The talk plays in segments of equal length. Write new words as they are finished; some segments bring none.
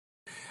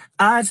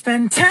I'd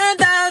spend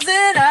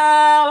 10,000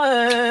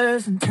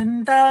 hours and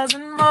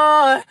 10,000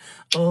 more.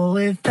 Oh,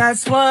 if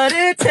that's what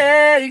it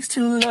takes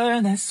to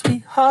learn that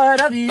sweetheart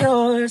of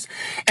yours.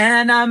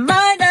 And I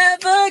might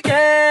never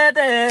get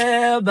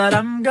there, but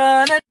I'm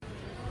gonna.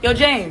 Yo,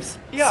 James,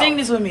 sing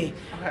this with me.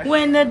 Okay.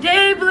 When the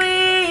day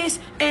bleeds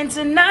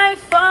into night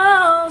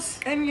falls,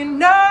 and you're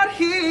not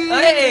here,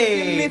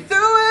 get me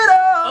through it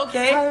all.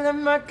 Okay. I let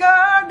my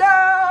guard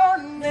down,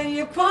 and then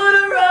you pulled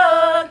a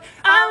rug.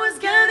 I was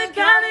getting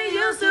kinda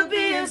used to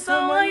being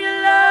someone you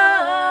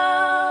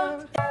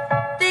love.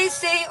 They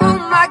say, oh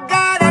my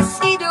God, I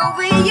see the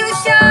way you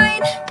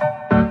shine.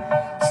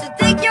 So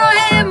take your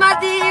hand, my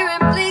dear,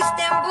 and place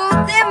them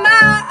both in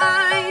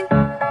mine.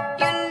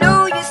 You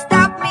know you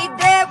stopped me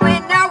there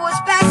when I was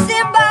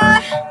passing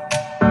by,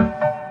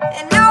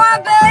 and now I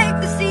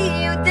beg to see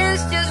you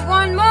dance just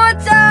one more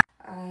time.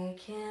 I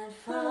can't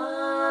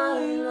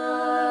find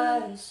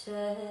myself.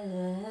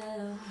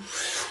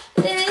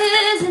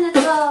 Isn't it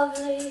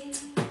lovely?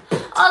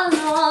 All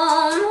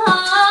alone,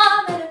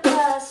 I better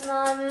pass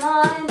my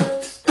mind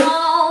of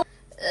stone.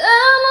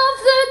 I'm off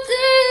the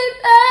deep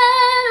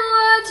end,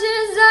 watch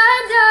as I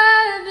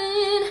dive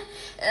in.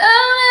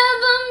 I'll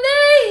never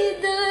meet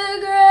the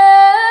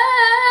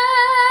ground.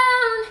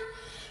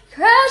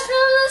 Crash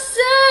from the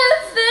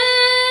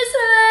surface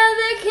where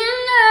they can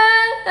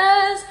hide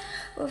us.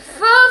 We'll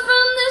fall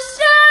from the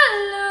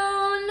shallow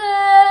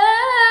now.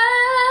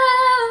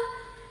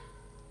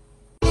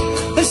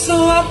 And so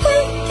I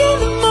wake in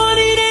the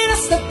morning and I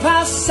step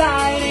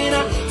outside and I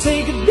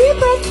take a deep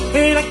breath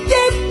and I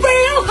get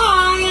real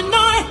high and I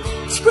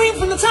scream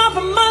from the top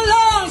of my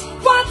lungs,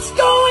 what's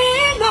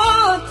going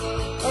on?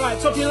 Alright,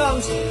 top of your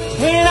lungs.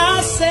 And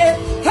I say,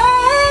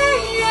 hey,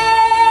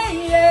 yeah,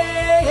 yeah,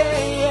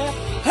 yeah,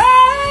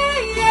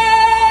 hey,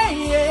 yeah,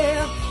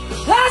 yeah.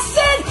 I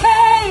said,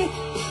 hey,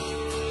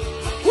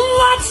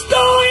 what's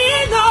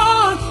going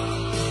on?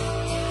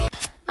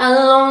 My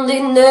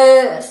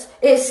loneliness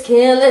is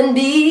killing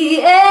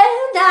me,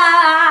 and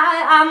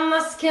I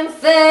must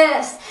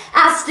confess,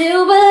 I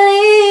still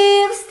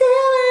believe,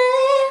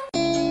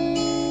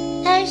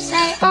 They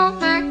say, oh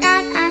my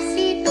God, I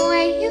see the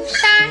way you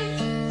shine.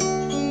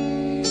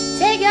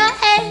 Take your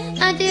hand,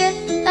 my dear,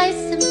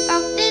 place them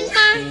both in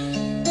mine.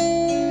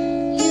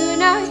 You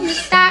know you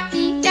stopped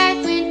me dead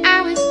when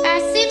I was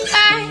passing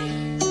by.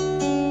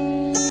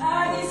 I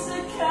guess I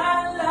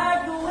kinda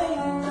like the way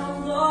you know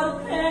all the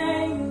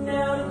pain.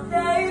 Now the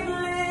day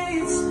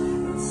bleeds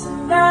into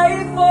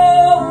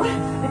nightfall,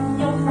 and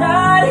you're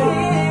not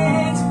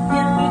here to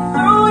get me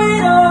through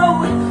it all.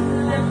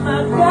 Let my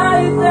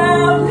guard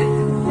down,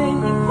 then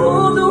you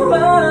pulled the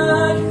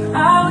rug. I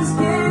was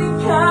getting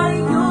kinda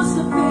used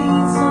to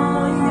being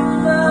someone you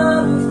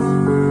loved.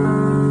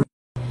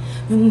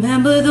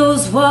 Remember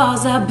those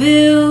walls I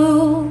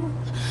built?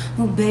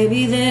 Well,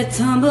 baby, they're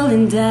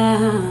tumbling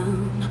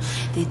down.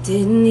 They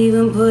didn't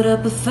even put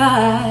up a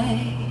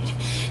fight.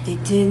 They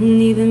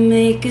didn't even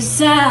make a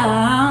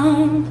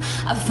sound.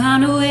 I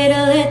found a way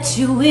to let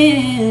you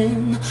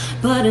in,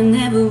 but I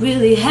never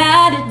really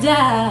had a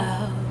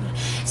doubt.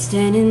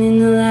 Standing in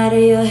the light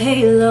of your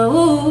halo,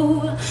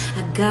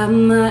 I got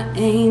my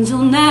angel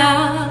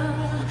now.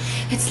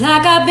 It's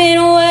like I've been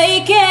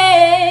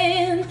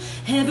awakened.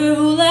 Every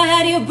rule I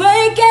had you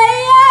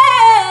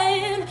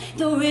breaking.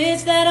 The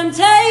risk that I'm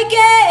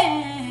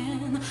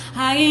taking,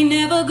 I ain't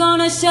never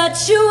gonna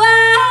shut you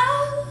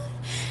out.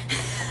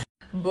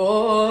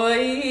 Boy,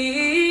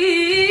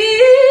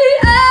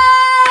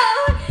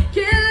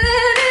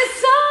 killing it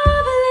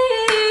softly,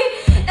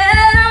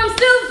 and I'm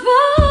still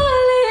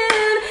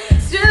falling.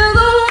 Still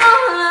the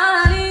one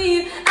I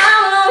need,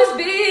 I'll always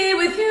be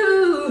with you.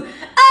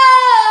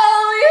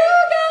 Oh, you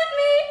got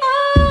me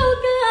all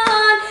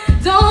gone.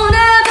 Don't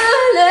ever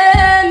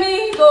let me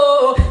go.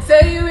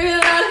 Say you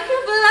really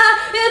can fly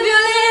if you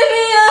leave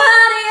me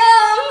out of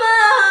your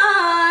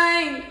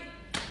mind.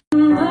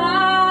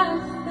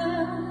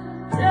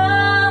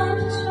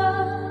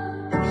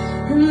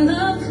 In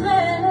the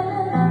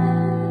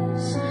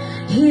flesh,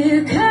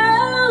 here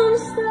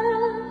comes the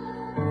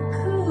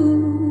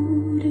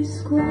cootie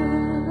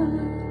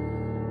squad.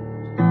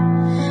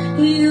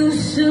 You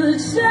should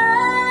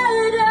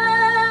shut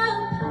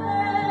up,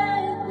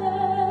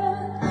 Heather.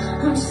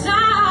 I'm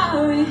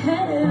sorry,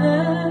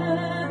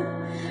 Heather.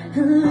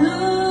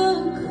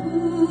 Look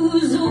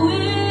who's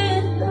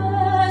with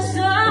us,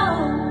 oh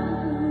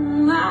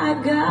my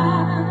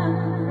God.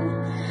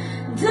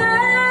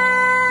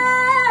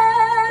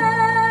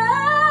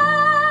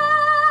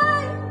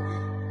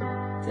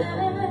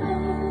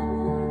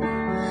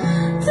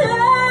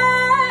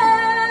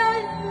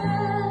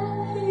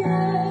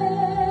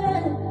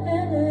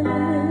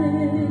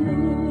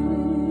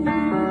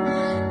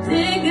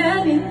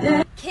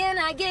 Can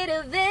I get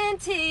a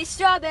venti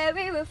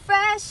strawberry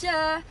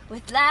refresher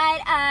with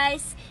light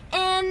ice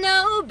and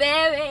no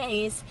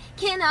berries?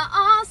 Can I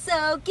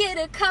also get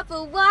a cup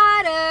of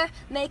water?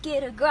 Make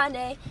it a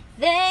grande.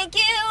 Thank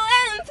you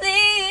and please.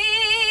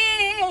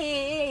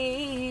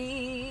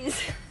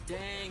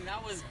 Dang,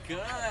 that was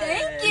good.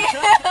 Thank you.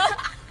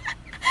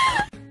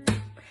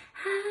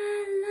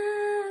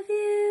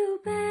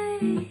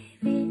 day.